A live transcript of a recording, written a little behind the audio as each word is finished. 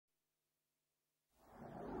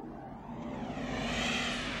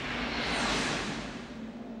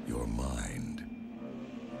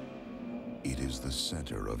the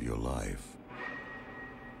center of your life.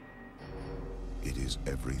 It is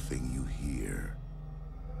everything you hear,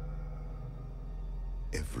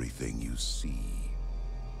 everything you see,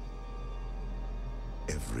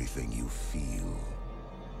 everything you feel.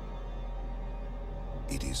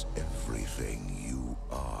 It is everything you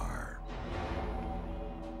are.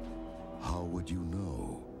 How would you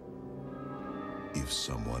know if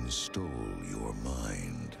someone stole your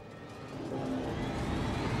mind?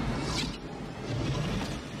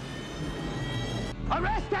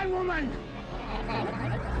 Arrest that woman!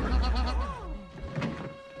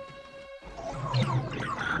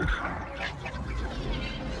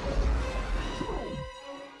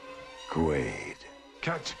 Quaid.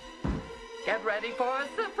 Cut. Get ready for a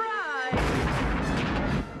surprise!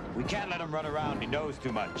 We can't let him run around. He knows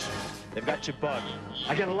too much. They've got your bug.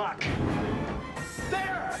 I got a lock.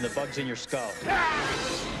 There! And the bug's in your skull.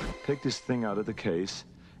 Take this thing out of the case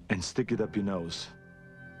and stick it up your nose.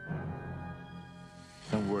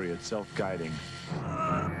 Don't worry, it's self-guiding.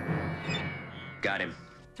 Got him.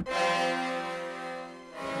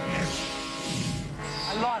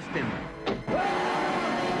 I lost him.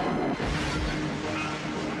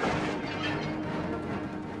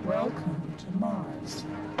 Welcome to Mars.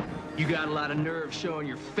 You got a lot of nerve showing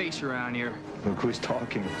your face around here. Look who's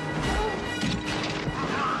talking.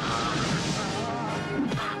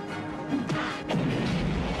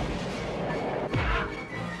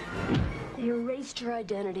 They erased your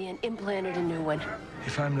identity and implanted a new one.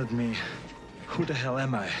 If I'm not me, who the hell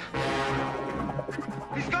am I?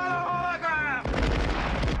 He's got a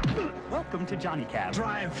hologram! Welcome to Johnny Cab.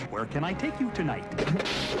 Drive! Where can I take you tonight?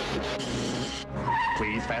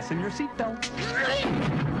 Please fasten your seatbelt.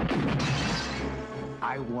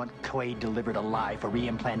 I want Quaid delivered alive for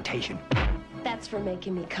reimplantation. That's for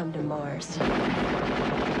making me come to Mars.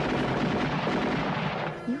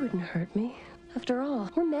 You wouldn't hurt me. After all,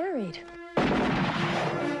 we're married.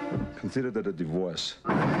 Consider that a divorce.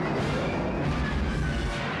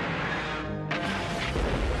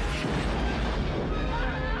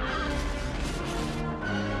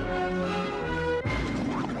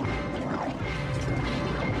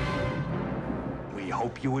 We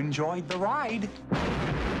hope you enjoyed the ride.